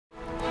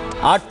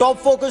Our top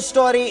focus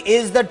story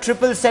is the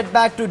triple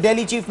setback to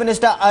Delhi Chief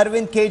Minister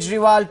Arvind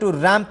Kejriwal to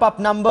ramp up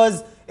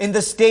numbers in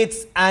the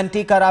state's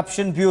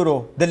anti-corruption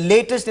bureau. The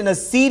latest in a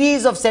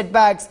series of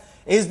setbacks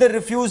is the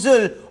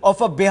refusal of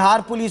a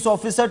Bihar police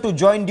officer to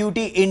join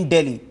duty in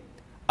Delhi.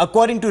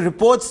 According to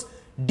reports,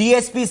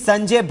 DSP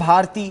Sanjay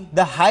Bharti,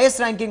 the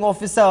highest ranking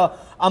officer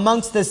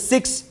amongst the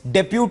 6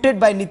 deputed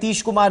by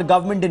Nitish Kumar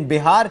government in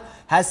Bihar,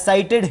 has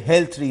cited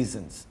health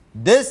reasons.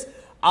 This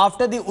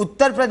after the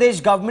Uttar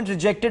Pradesh government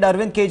rejected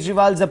Arvind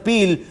Kejriwal's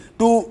appeal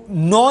to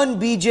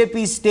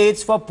non-BJP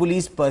states for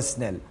police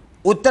personnel.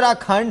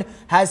 Uttarakhand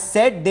has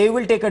said they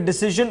will take a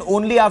decision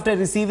only after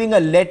receiving a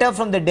letter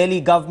from the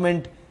Delhi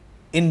government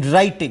in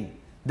writing.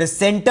 The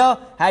centre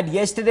had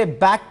yesterday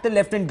backed the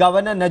Lieutenant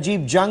Governor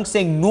Najib Jung,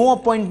 saying no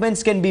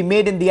appointments can be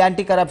made in the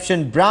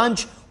anti-corruption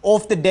branch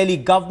of the Delhi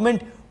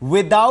government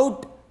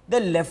without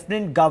the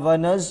Lieutenant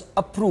Governor's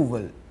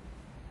approval.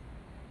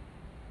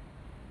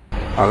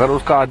 अगर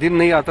उसका अधीन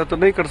नहीं आता तो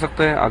नहीं कर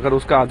सकते हैं, अगर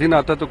उसका अधीन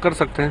आता तो कर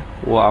सकते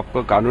हैं। वो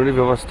आपका कानूनी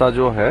व्यवस्था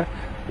जो है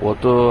वो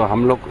तो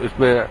हम लोग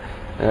इसमें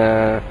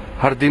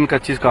हर दिन का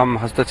चीज का हम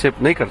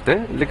हस्तक्षेप नहीं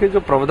करते, लेकिन जो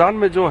प्रावधान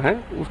में जो है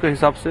उसके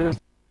हिसाब से।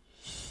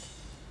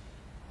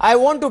 I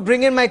want to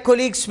bring in my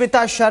colleague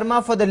Smita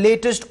Sharma for the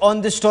latest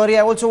on this story.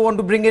 I also want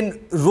to bring in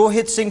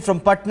Rohit Singh from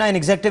Patna and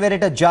Executive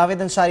Editor Javed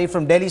Ansari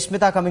from Delhi.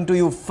 Smita, coming to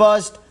you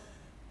first.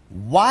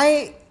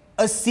 Why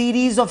a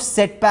series of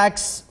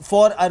setbacks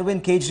for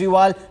Arvind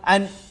Kejriwal,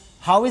 and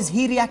how is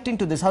he reacting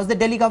to this? How is the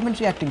Delhi government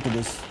reacting to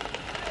this?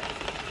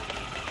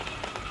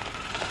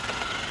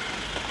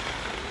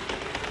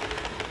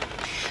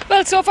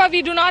 Well, so far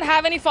we do not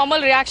have any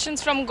formal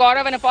reactions from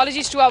Gaurav, and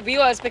apologies to our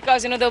viewers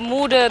because, the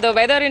mood, the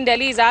weather in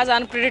Delhi is as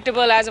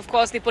unpredictable as, of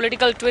course, the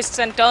political twists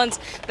and turns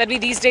that we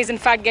these days, in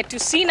fact, get to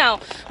see now.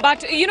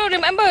 But,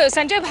 remember,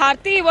 Sanjay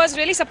Bharti was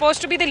really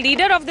supposed to be the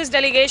leader of this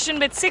delegation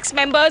with 6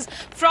 members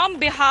from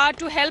Bihar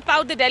to help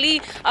out the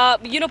Delhi,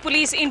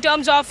 police in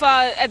terms of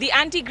the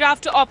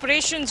anti-graft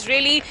operations,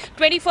 really.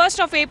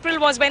 21st of April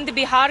was when the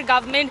Bihar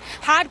government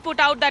had put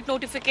out that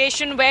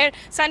notification where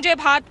Sanjay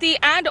Bharti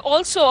and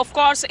also, of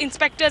course,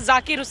 inspectors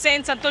Zakir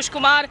Hussain, Santosh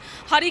Kumar,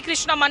 Hari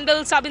Krishna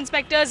Mandal,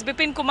 sub-inspectors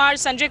Bipin Kumar,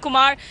 Sanjay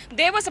Kumar,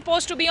 they were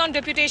supposed to be on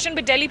deputation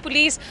with Delhi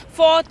police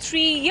for 3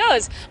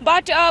 years.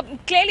 But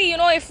clearly,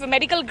 if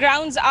medical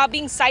grounds are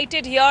being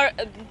cited here,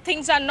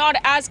 things are not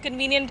as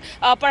convenient,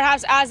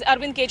 perhaps as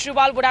Arvind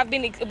Kejriwal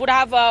would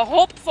have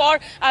hoped for,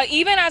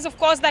 even as, of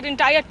course, that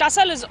entire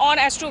tussle is on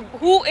as to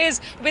who is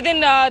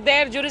within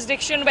their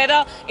jurisdiction,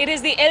 whether it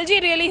is the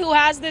LG really who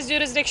has this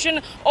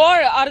jurisdiction or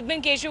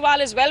Arvind Kejriwal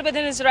is well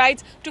within his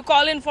rights to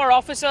call in for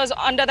officers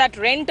under that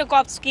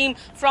rent-a-cop scheme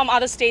from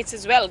other states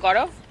as well.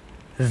 Gaurav?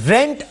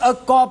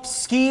 Rent-a-cop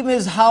scheme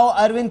is how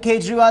Arvind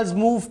Kejriwal's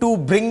move to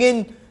bring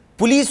in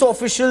police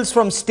officials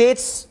from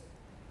states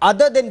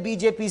other than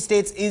BJP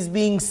states is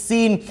being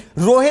seen.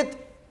 Rohit,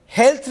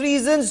 health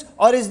reasons,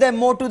 or is there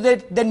more to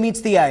that than meets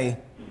the eye?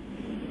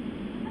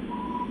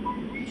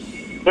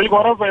 Well,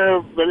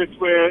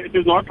 Gaurav, it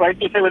is not right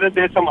to say whether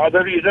there is some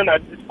other reason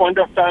at this point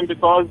of time,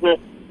 because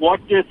what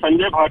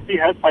Sanjay Bharti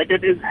has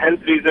cited is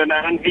health reason,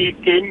 and he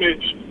came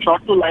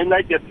shot to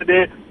limelight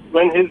yesterday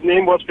when his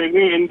name was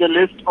figuring in the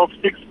list of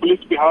 6 police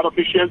Bihar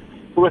officials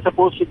who were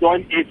supposed to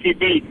join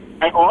ACB,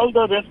 and all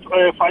the rest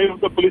 5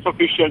 of the police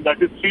officials,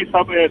 that is 3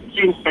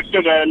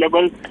 inspector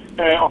level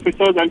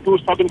officers and 2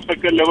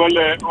 sub-inspector level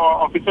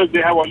officers,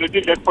 they have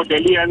already left for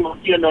Delhi. And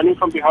what we are learning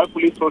from Bihar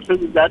police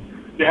sources is that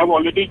they have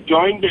already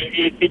joined the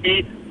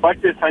ACB, but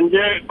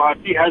Sanjay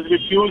Bharti has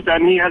refused,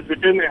 and he has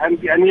written and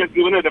he has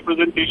given a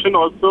representation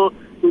also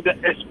to the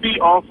SP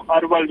of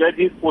Arwal, where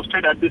he is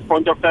posted at this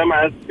point of time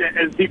as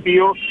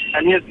SDPO,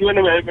 and he has given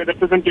a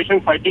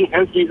representation citing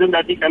health reason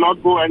that he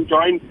cannot go and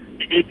join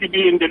the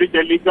ACB in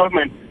Delhi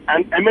government.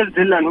 And MS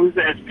Dhillon, who is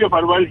the SP of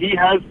Arwal, he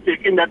has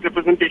taken that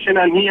representation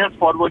and he has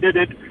forwarded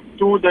it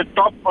to the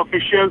top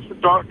officials,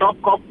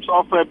 top cops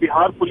of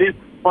Bihar police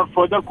for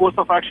further course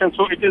of action.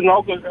 So it is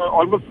now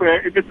almost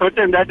it is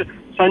certain that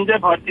Sanjay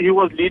Bharti, who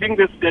was leading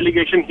this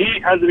delegation, he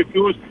has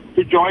refused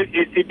to join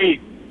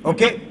ACB.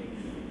 Okay.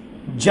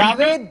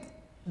 Javed,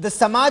 the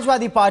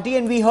Samajwadi Party,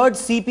 and we heard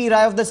CP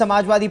Rai of the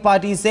Samajwadi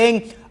Party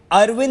saying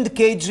Arvind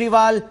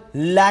Kejriwal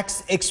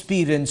lacks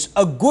experience.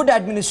 A good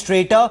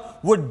administrator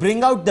would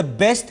bring out the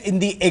best in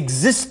the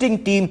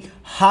existing team,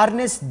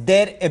 harness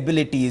their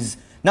abilities.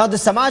 Now, the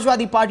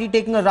Samajwadi Party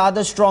taking a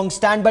rather strong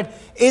stand, but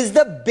is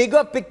the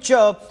bigger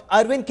picture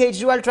Arvind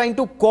Kejriwal trying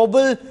to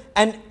cobble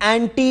an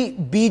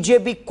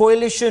anti-BJP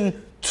coalition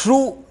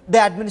through the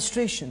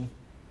administration?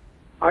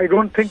 I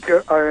don't think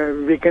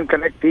we can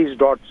connect these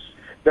dots,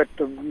 that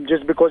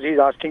just because he's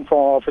asking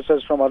for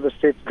officers from other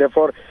states,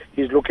 therefore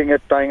he's looking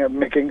at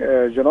looking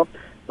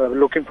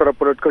for a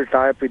political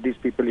tie-up with these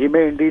people. He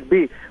may indeed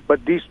be,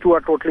 but these two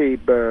are totally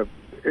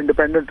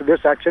independent.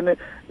 This action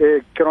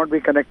cannot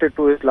be connected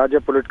to his larger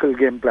political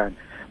game plan.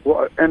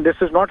 And this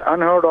is not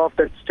unheard of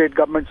that state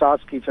governments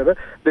ask each other.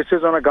 This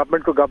is on a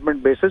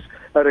government-to-government basis.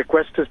 A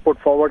request is put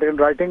forward in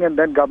writing, and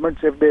then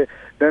governments, if they,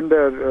 then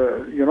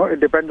it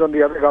depends on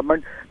the other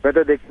government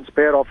whether they can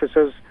spare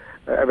officers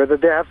whether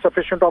they have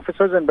sufficient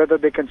officers and whether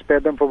they can spare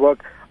them for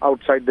work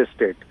outside the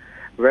state.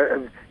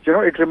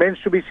 It remains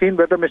to be seen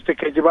whether Mr.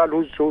 Kejriwal,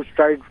 who's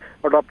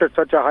adopted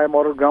such a high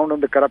moral ground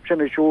on the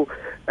corruption issue,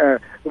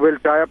 will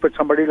tie up with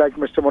somebody like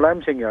Mr.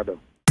 Mulayam Singh Yadav.